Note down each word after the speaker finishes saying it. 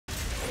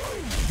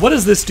What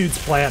is this dude's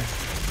plan?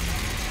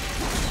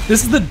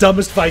 This is the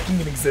dumbest Viking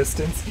in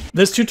existence.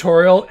 This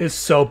tutorial is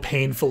so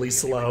painfully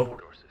slow.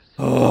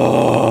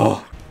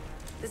 Oh.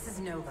 This is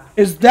Nova.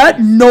 Is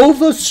that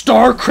Nova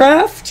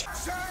StarCraft?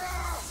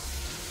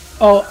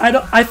 Oh,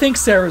 I think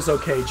Sarah's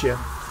okay, Jim.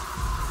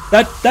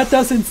 That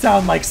doesn't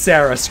sound like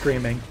Sarah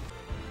screaming.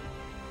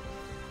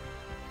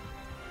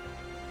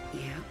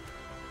 Yep.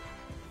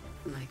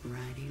 Like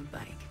riding a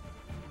bike.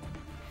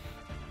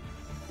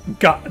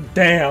 God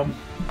damn.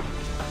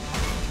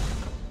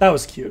 That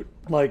was cute.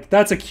 Like,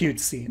 that's a cute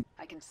scene.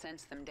 I can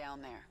sense them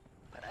down there,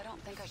 but I don't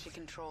think I should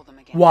control them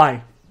again.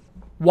 Why?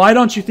 Why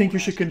don't you think you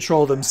should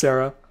control them,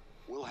 Sarah?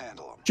 We'll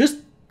handle them. Just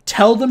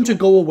tell them to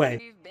go away.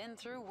 We've been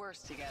through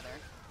worse together.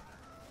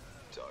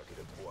 Target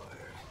acquired.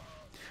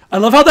 I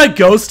love how that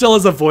ghost still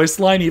has a voice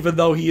line even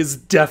though he is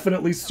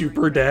definitely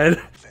super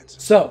dead.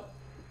 So,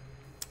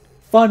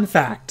 fun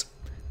fact.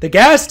 The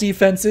gas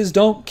defenses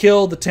don't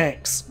kill the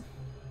tanks.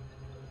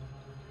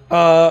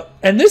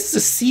 And this is a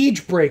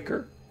siege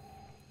breaker.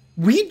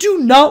 We do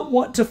not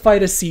want to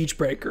fight a siege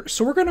breaker,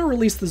 so we're gonna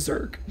release the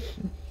Zerg.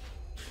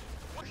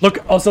 Look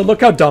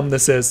how dumb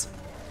this is.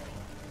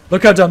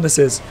 Look how dumb this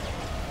is.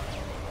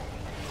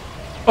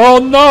 Oh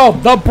no,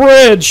 the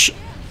bridge!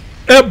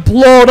 It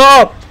blew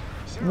up!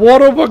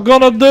 What are we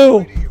gonna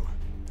do?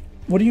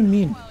 What do you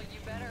mean? Well, you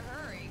better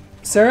hurry.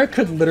 Sarah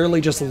could literally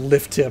just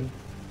lift him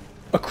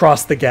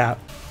across the gap.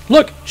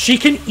 Look, she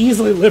can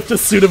easily lift a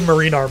suit of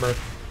marine armor.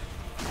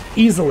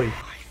 Easily. My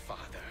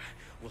father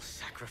will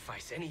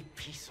sacrifice any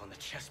piece on the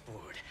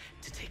chessboard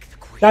to take the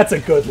queen. That's a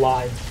good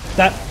line.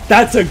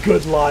 That's a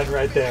good line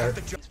right there.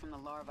 It's from the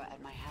larva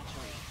at my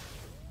hatchery.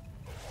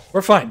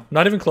 We're fine.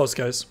 Not even close,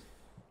 guys.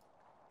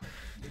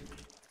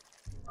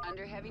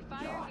 Under heavy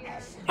fire here.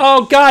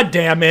 Oh, god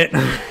damn it.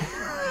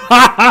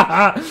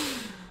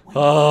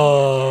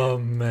 Oh,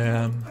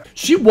 man.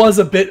 She was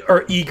a bit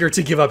eager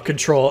to give up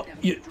control.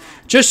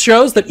 Just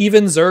shows that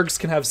even Zergs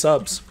can have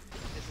subs.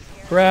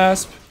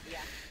 Grasp.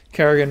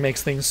 Kerrigan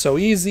makes things so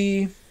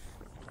easy.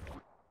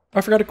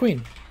 I forgot a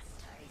queen.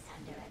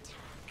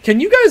 Can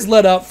you guys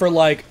let up for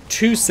like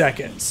 2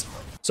 seconds?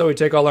 So we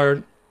take all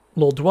our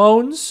little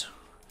drones,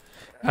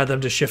 add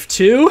them to shift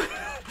 2.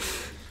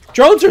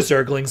 Drones are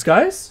Zerglings,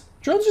 guys.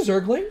 Drones are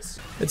Zerglings.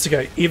 It's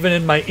okay. Even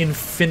in my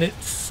infinite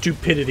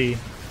stupidity,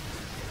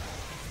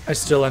 I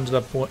still ended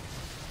up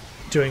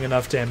doing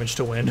enough damage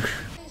to win.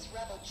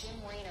 Rebel Jim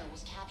Raynor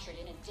was captured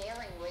in a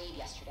daring raid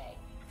yesterday.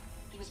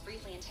 He was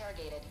briefly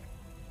interrogated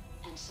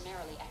and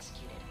summarily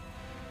executed.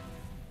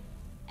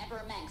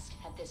 Emperor Mengsk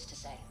had this to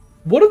say.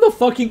 What are the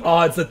fucking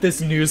odds that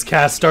this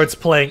newscast starts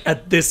playing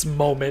at this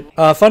moment?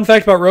 Fun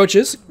fact about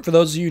roaches, for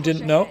those of you who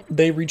didn't know,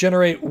 they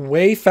regenerate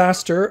way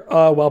faster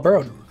while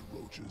burrowed.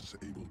 Roaches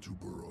able to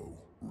burrow,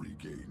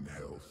 regain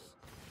health.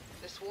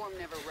 The swarm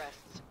never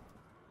rests.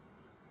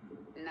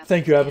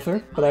 Thank you,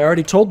 Abathur, but I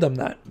already told them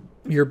that.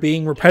 You're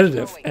being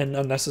repetitive and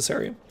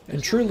unnecessary.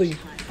 And truly,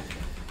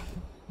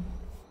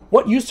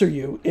 what use are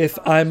you if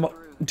I'm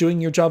doing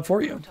your job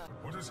for you?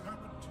 What has happened?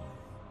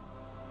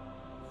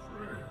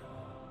 Freya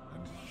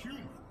and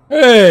human.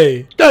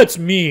 Hey, that's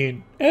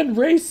mean and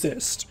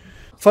racist.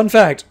 Fun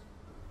fact,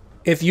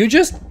 if you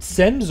just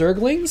send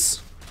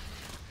Zerglings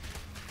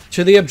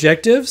to the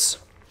objectives,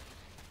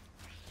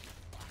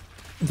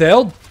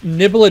 they'll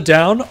nibble it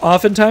down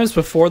oftentimes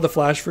before the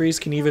flash freeze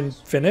can even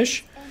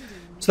finish.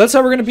 So that's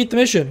how we're going to beat the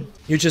mission.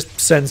 You just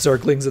send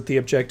Zerglings at the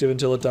objective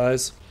until it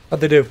dies.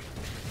 How'd they do?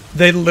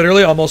 They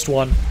literally almost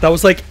won. That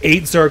was like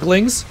 8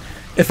 Zerglings.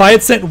 If I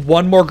had sent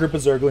one more group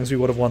of Zerglings, we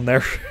would have won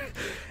there.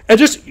 And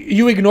just,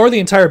 you ignore the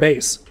entire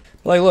base.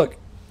 Like, look,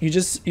 you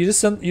just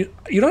send, you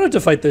don't have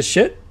to fight this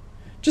shit.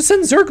 Just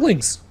send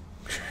Zerglings.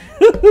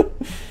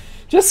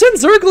 Just send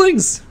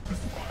Zerglings.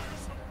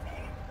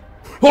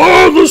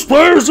 Oh, this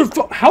players are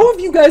how have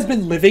you guys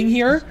been living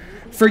here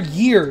for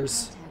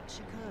years?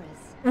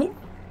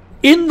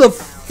 In the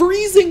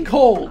freezing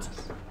cold.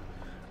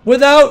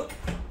 Without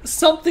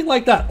something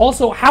like that.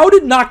 Also, how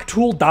did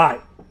Noctul die?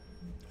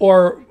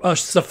 Or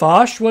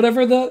Safash,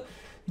 whatever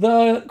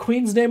the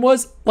queen's name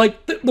was.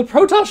 Like, the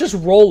Protoss just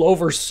roll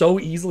over so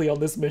easily on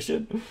this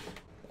mission.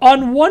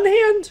 On one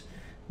hand,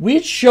 we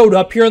showed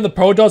up here and the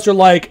Protoss are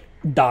like,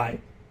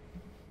 die.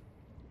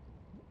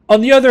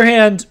 On the other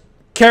hand,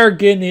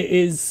 Kerrigan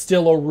is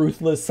still a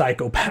ruthless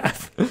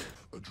psychopath.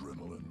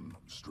 Adrenaline,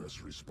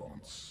 stress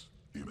response,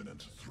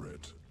 imminent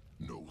threat,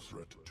 no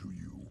threat to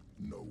you,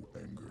 no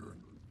anger.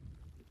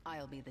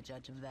 I'll be the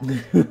judge of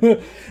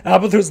that.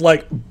 Abathur's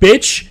like,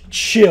 bitch,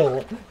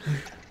 chill.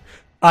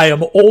 I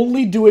am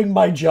only doing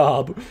my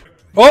job.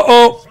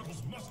 Uh-oh.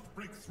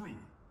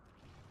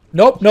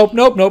 Nope, nope,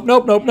 nope, nope,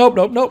 nope, nope, nope,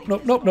 nope, nope,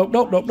 nope, nope, nope,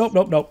 nope, nope, nope,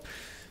 nope, nope.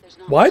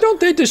 Why don't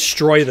they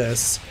destroy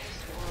this?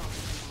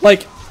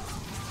 Like,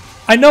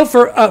 I know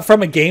for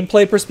from a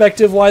gameplay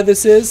perspective why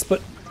this is,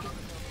 but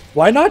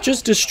why not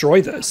just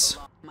destroy this?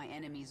 My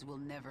enemies will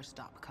never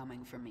stop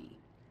coming for me.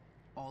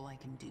 All I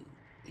can do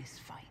is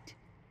fight.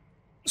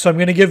 So I'm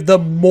going to give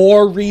them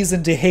more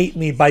reason to hate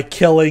me by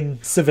killing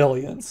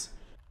civilians.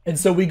 And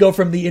so we go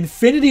from the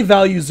infinity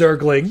value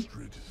Zergling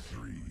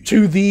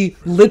to the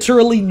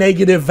literally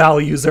negative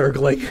value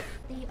Zergling.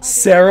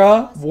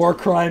 Sarah, War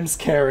Crimes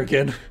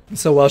Kerrigan.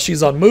 So while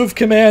she's on move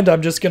command,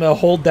 I'm just gonna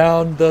hold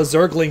down the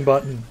Zergling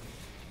button.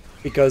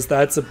 Because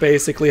that's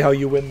basically how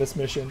you win this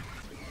mission.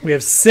 We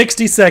have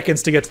 60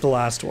 seconds to get to the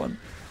last one.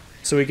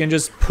 So we can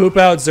just poop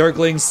out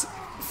Zerglings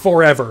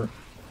forever.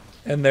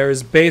 And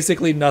there's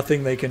basically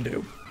nothing they can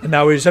do. And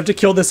now we just have to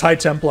kill this High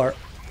Templar.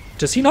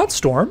 Does he not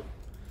storm?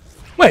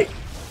 Wait.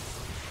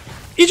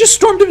 He just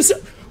stormed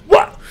himself.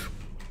 What?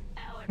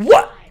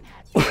 What?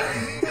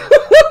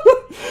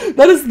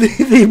 That is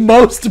the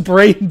most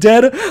brain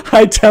dead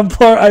High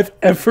Templar I've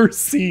ever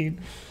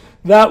seen.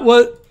 That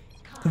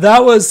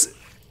was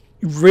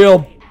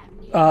real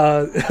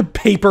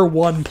paper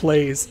one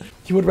plays.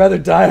 He would rather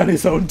die on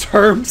his own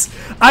terms.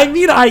 I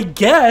mean, I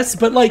guess,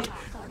 but like,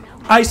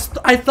 I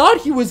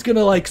thought he was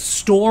gonna like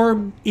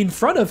storm in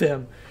front of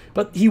him,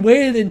 but he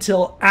waited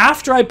until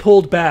after I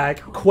pulled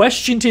back,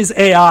 questioned his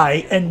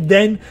AI, and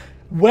then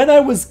when I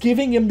was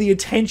giving him the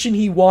attention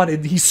he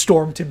wanted, he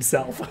stormed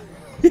himself.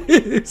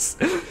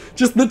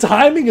 Just the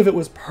timing of it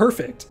was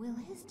perfect. Will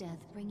his death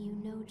bring you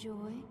no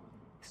joy?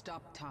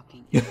 Stop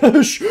talking.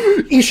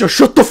 Isha,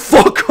 shut the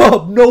fuck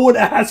up! No one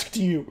asked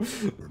you!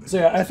 So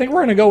yeah, I think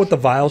we're gonna go with the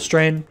Vile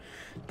Strain.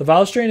 The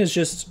Vile Strain is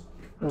just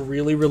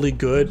really, really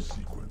good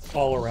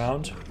all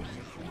around.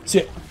 So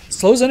yeah,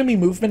 slows enemy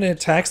movement and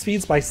attack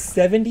speeds by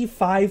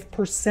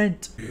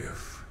 75%.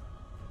 If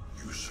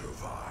you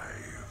survive.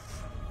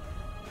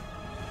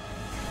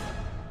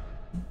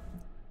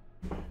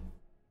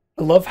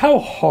 I love how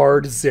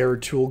hard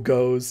Zeratul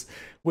goes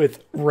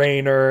with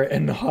Raynor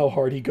and how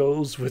hard he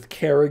goes with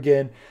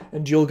Kerrigan.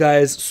 And you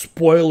guys,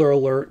 spoiler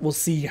alert, we'll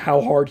see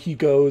how hard he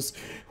goes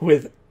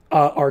with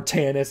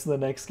Artanis in the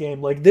next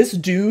game. Like, this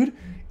dude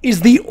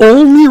is the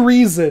only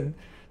reason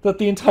that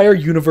the entire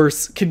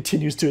universe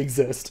continues to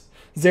exist.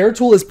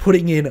 Zeratul is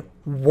putting in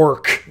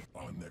work.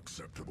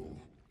 Unacceptable.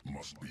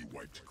 Must be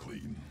wiped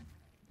clean.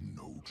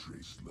 No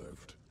trace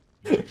left.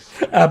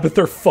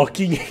 Abathur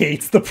fucking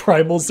hates the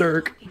Primal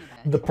Zerg.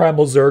 The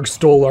Primal Zerg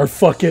stole our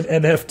fucking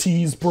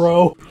NFTs,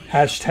 bro.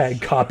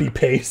 Hashtag copy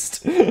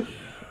paste.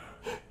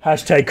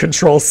 Hashtag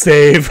control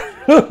save.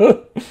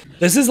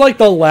 This is like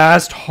the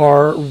last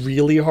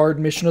really hard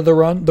mission of the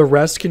run. The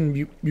rest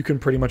you can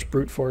pretty much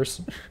brute force.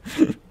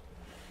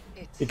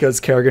 Because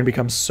Kerrigan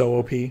becomes so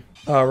OP. We're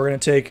gonna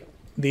take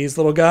these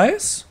little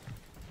guys.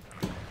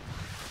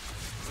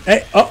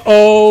 Hey,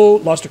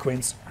 uh-oh! Lost to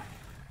queens.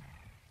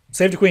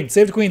 Save the queen,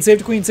 save the queen, save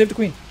the queen, save the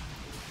queen.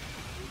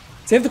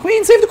 Save the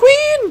queen, save the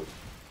queen!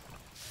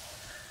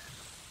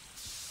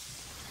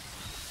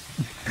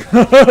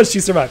 She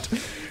survived.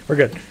 We're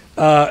good.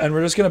 And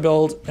we're just gonna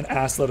build an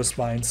ass load of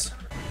spines.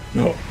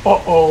 No.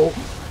 Uh-oh.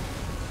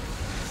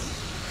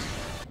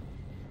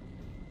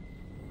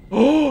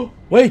 Oh,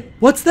 wait,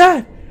 what's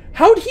that?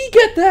 How'd he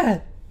get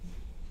that?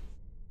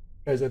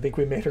 Guys, I think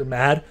we made her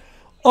mad.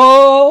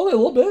 Oh, a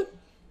little bit.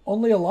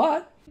 Only a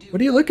lot.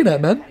 What are you looking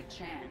at, man?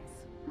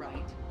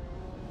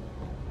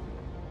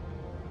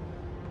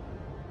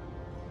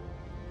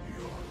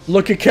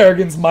 Look at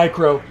Kerrigan's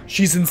micro.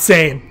 She's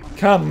insane.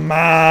 Come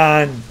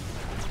on.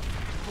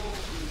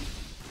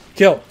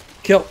 Kill.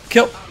 Kill.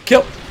 Kill.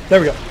 Kill. There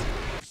we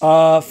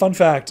go. Fun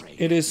fact.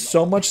 It is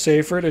so much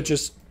safer to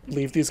just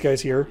leave these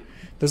guys here.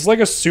 This is like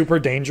a super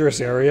dangerous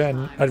area,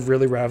 and I'd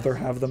really rather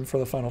have them for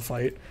the final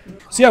fight.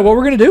 So yeah, what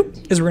we're going to do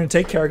is we're going to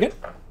take Kerrigan,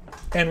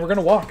 and we're going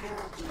to walk.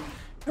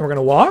 And we're going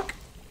to walk,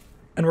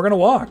 and we're going to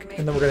walk.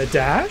 And then we're going to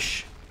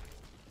dash.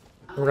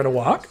 And we're going to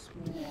walk.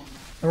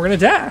 And we're going to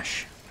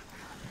dash.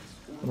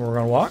 And we're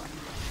going to walk.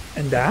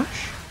 And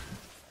dash.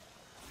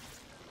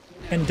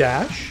 And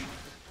dash.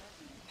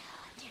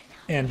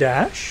 And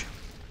dash.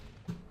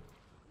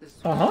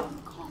 Uh-huh.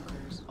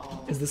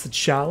 Is this a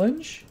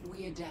challenge?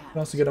 You can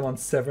also get them on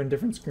 7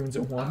 different screens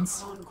at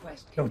once.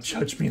 Don't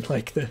judge me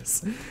like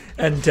this.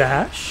 And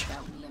dash.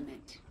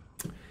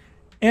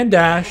 And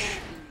dash.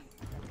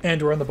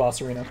 And we're in the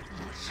boss arena.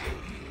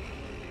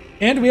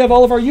 And we have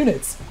all of our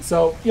units.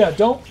 So yeah,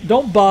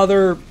 don't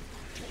bother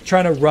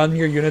trying to run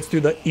your units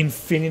through the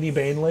infinity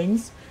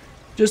banelings.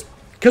 Just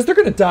because they're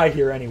gonna die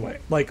here anyway.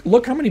 Like,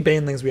 look how many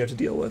banelings we have to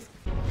deal with.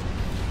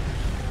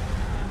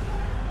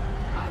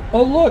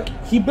 Oh look,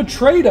 he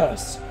betrayed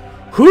us.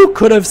 Who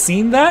could have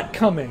seen that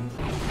coming?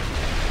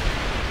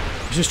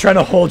 Just trying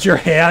to hold your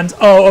hand.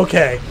 Oh,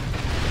 okay.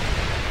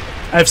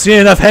 I've seen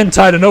enough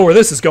hentai to know where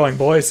this is going,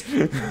 boys.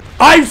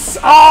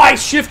 I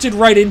shifted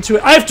right into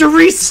it. I have to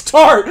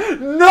restart.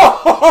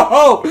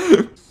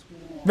 No!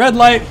 Red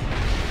light.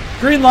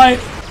 Green light.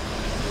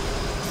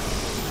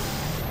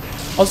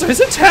 Also, his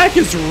attack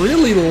is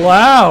really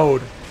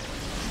loud.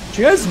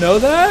 Do you guys know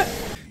that?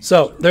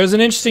 So, there's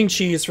an interesting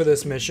cheese for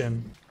this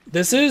mission.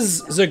 This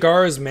is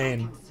Zagara's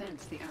main.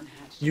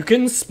 You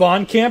can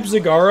spawn camp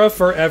Zagara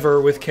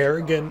forever with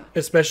Kerrigan,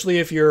 especially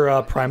if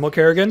you're Primal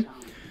Kerrigan,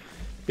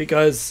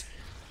 because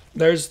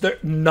there's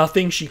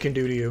nothing she can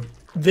do to you.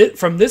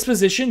 From this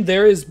position,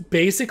 there is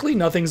basically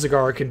nothing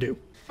Zagara can do.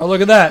 Oh, look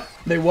at that.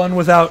 They won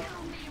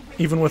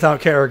even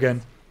without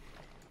Kerrigan.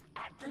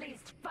 At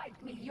least fight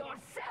me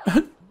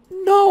yourself.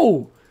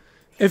 No!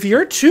 If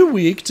you're too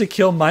weak to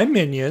kill my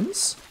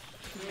minions,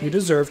 you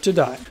deserve to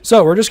die.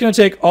 So we're just gonna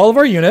take all of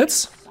our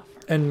units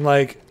and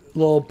like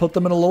put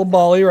them in a little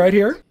bally right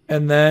here.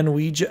 And then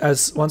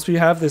once we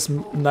have this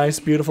nice,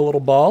 beautiful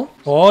little ball.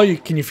 Oh,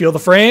 can you feel the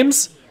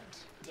frames?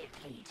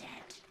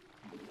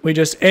 We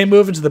just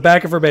move into the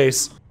back of her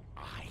base.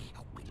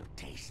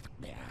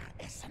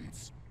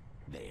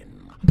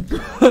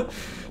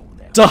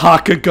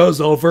 Dahaka goes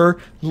over,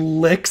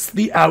 licks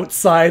the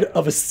outside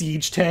of a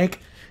siege tank.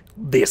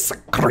 This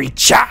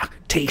creature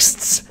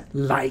tastes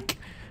like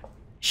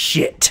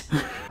shit.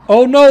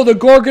 Oh no, the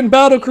Gorgon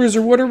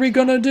battlecruiser, what are we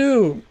gonna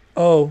do?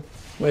 Oh,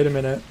 wait a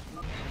minute.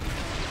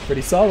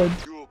 Pretty solid.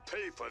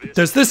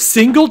 There's this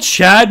single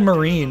Chad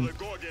Marine.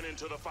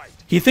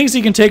 He thinks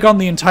he can take on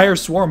the entire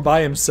swarm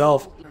by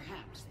himself.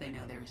 Perhaps they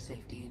know there is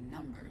safety in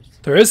numbers.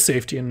 There is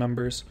safety in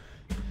numbers.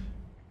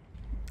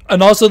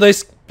 And also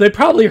they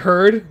probably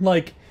heard,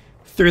 like,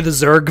 through the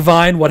Zerg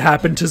vine what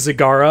happened to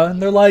Zagara,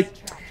 and they're like,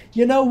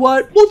 you know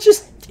what,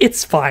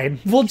 it's fine.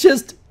 We'll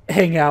just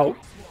hang out.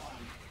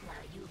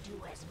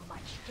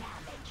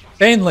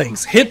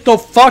 Banelings, hit the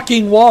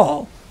fucking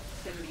wall.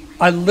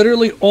 I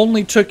literally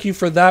only took you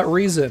for that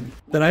reason.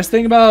 The nice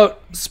thing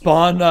about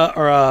Spawn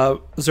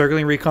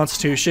Zergling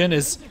Reconstitution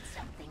is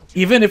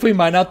even if we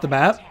mine out the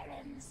map,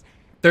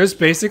 there's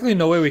basically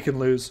no way we can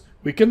lose.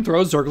 We can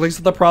throw Zerglings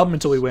at the problem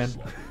until we win.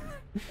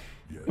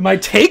 It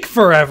might take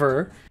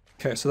forever.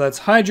 Okay, so that's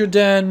Hydra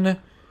Den,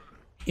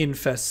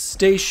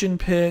 Infestation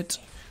Pit.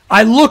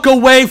 I look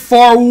away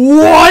for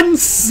 1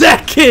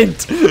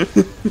 second!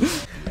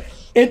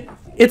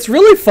 It's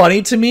really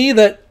funny to me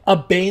that a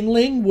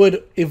Baneling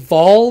would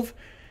evolve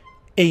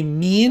a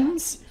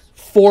means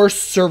for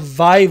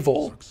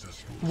survival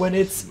when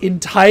its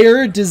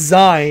entire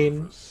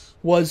design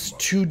was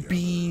to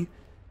be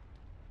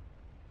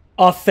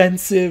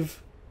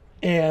offensive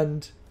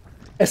and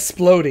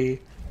explodey.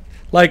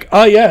 Like,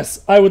 ah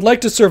yes, I would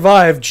like to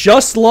survive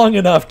just long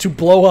enough to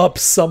blow up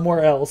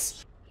somewhere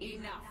else.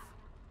 Enough.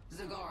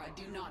 Zagara,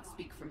 do not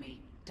speak for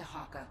me.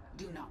 Dahaka,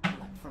 do not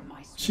pull up from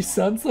my She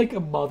sounds like a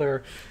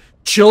mother.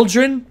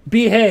 Children,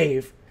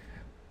 behave.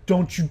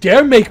 Don't you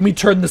dare make me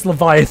turn this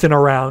Leviathan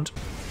around.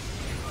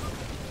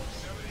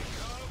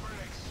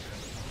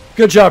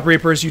 Good job,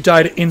 Reapers. You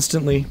died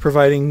instantly,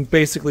 providing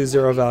basically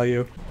 0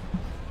 value.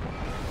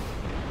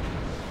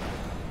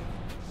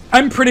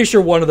 I'm pretty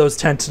sure one of those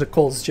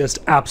tentacles just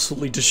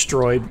absolutely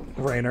destroyed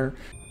Raynor.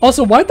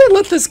 Also, why'd they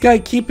let this guy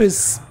keep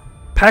his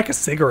pack of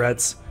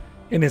cigarettes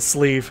in his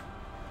sleeve?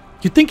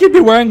 You'd think he'd be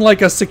wearing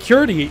like a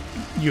security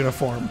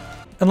uniform.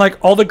 And like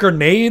all the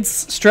grenades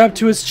strapped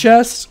to his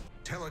chest.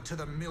 Tell it to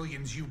the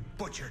millions you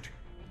butchered.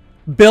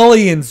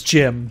 Billions,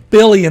 Jim.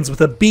 Billions with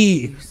a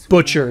B.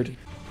 Butchered.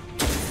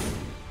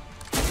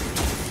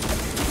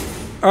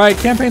 Alright,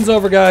 campaign's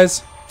over,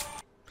 guys.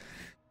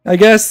 I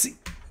guess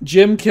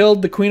Jim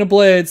killed the Queen of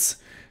Blades.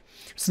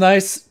 It's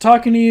nice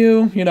talking to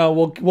you. You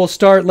know, we'll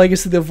start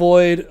Legacy of the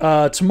Void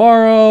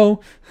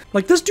tomorrow.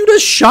 Like, this dude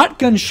has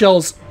shotgun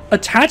shells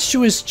attached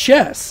to his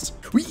chest.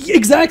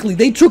 Exactly,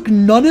 they took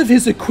none of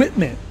his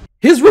equipment.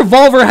 His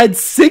revolver had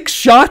 6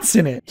 shots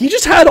in it. He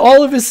just had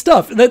all of his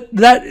stuff.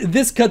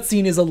 This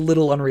cutscene is a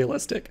little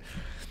unrealistic.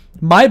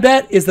 My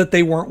bet is that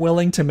they weren't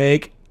willing to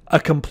make a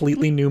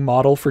completely new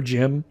model for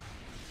Jim.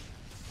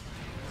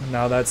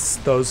 Now that's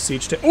those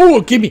siege tanks. Oh,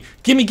 gimme!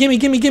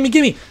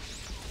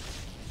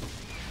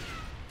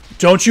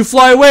 Don't you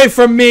fly away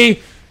from me!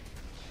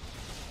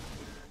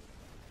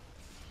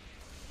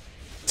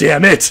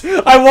 Damn it!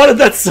 I wanted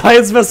that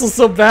science vessel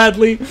so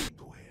badly!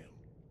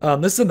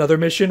 This is another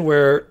mission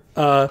where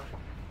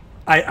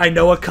I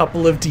know a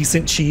couple of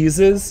decent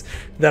cheeses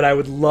that I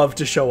would love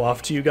to show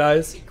off to you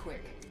guys.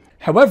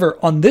 However,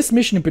 on this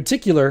mission in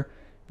particular,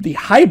 the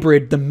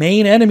hybrid, the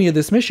main enemy of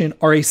this mission,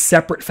 are a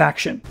separate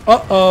faction.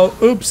 Uh-oh,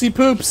 oopsie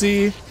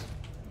poopsie.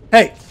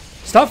 Hey,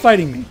 stop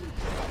fighting me.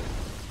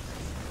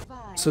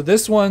 So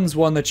this one's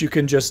one that you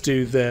can just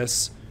do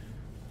this.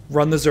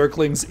 Run the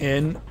Zerglings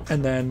in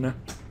and then...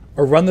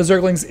 Or run the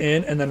Zerglings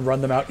in and then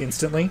run them out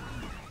instantly.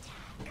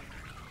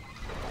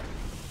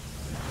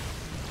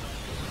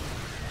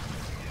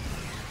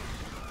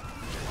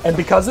 And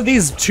because of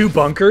these 2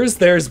 bunkers,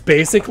 there's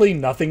basically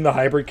nothing the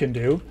hybrid can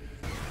do.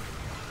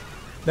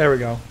 There we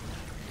go.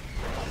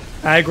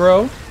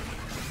 Aggro.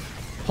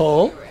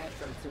 Pull.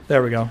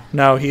 There we go.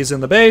 Now he's in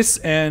the base,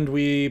 and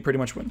we pretty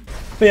much win.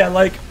 But yeah,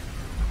 like,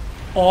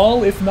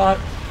 all, if not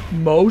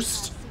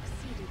most,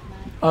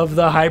 of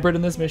the hybrid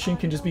in this mission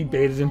can just be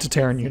baited into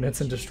Terran units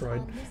and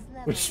destroyed,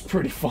 which is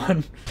pretty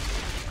fun.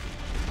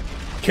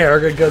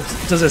 Kerrigan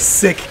does a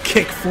sick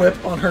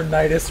kickflip on her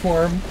Nidus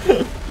worm.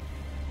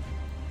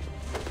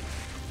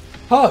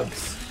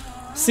 Hugs.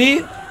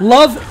 See?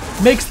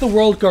 Love makes the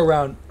world go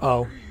round.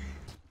 Oh.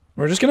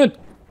 We're just gonna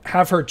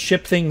have her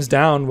chip things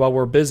down while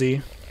we're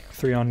busy.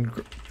 3 on...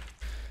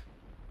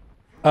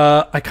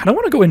 I kind of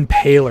want to go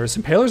Impalers.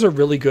 Impalers are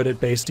really good at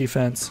base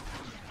defense.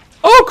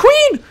 Oh,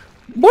 Queen!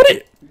 What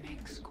it...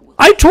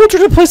 I told her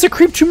to place a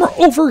creep tumor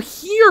over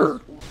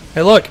here!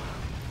 Hey, look.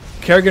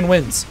 Kerrigan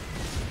wins.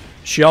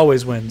 She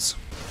always wins.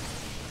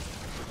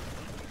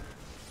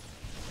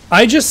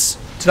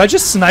 Did I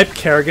just snipe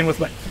Kerrigan with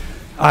my...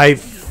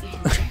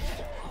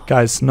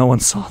 Guys, no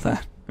one saw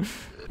that. You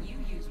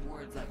use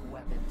words like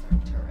weapons,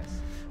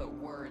 Arcturus, but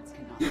words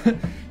cannot.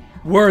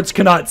 Words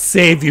cannot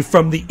save you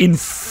from the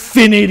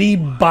infinity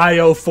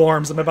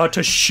bioforms I'm about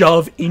to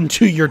shove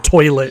into your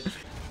toilet.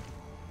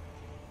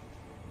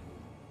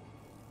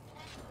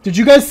 Did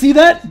you guys see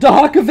that?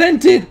 Dahaka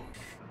vented!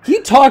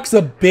 He talks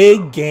a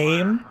big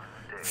game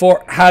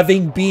for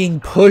having being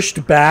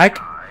pushed back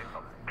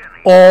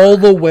all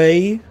the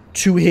way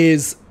to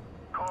his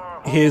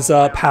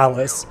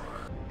palace.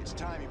 It's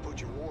time you put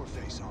your war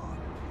face on.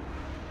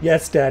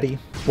 Yes, Daddy.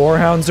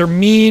 Warhounds are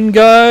mean,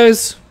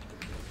 guys.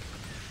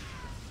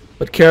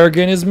 But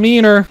Kerrigan is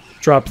meaner.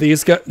 Drop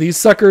these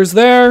suckers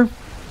there.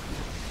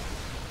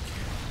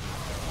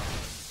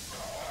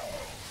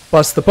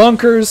 Bust the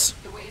bunkers.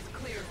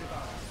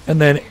 And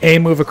then A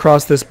move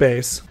across this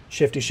base.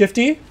 Shifty,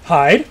 shifty,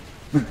 hide.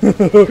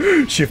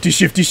 Shifty,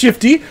 shifty,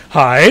 shifty,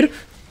 hide.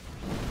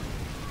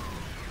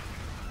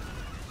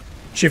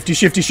 Shifty,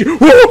 shifty, shifty.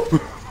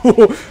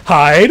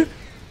 Hide.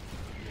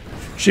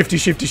 Shifty,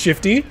 shifty,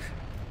 shifty.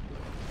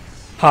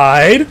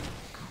 Hide.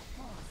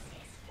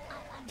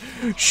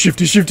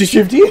 Shifty, shifty,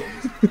 shifty.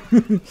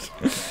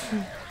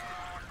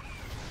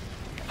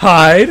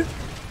 Hide.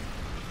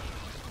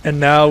 And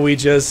now we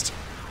just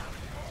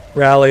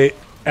rally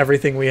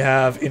everything we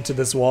have into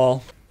this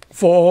wall.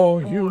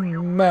 For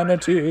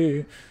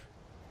humanity.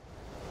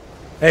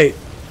 Hey,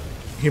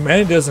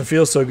 humanity doesn't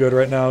feel so good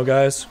right now,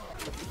 guys.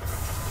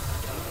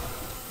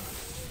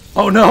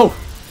 Oh no!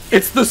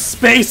 It's the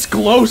space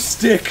glow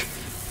stick!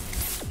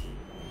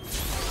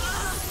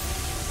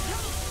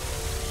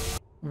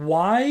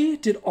 Why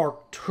did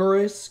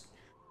Arcturus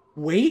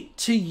wait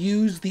to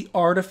use the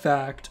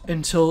artifact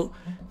until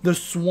the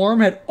swarm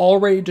had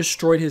already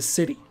destroyed his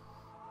city?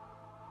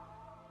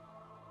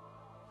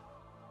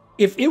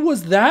 If it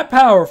was that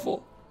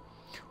powerful,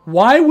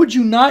 why would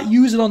you not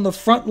use it on the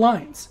front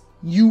lines?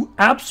 You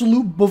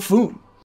absolute buffoon.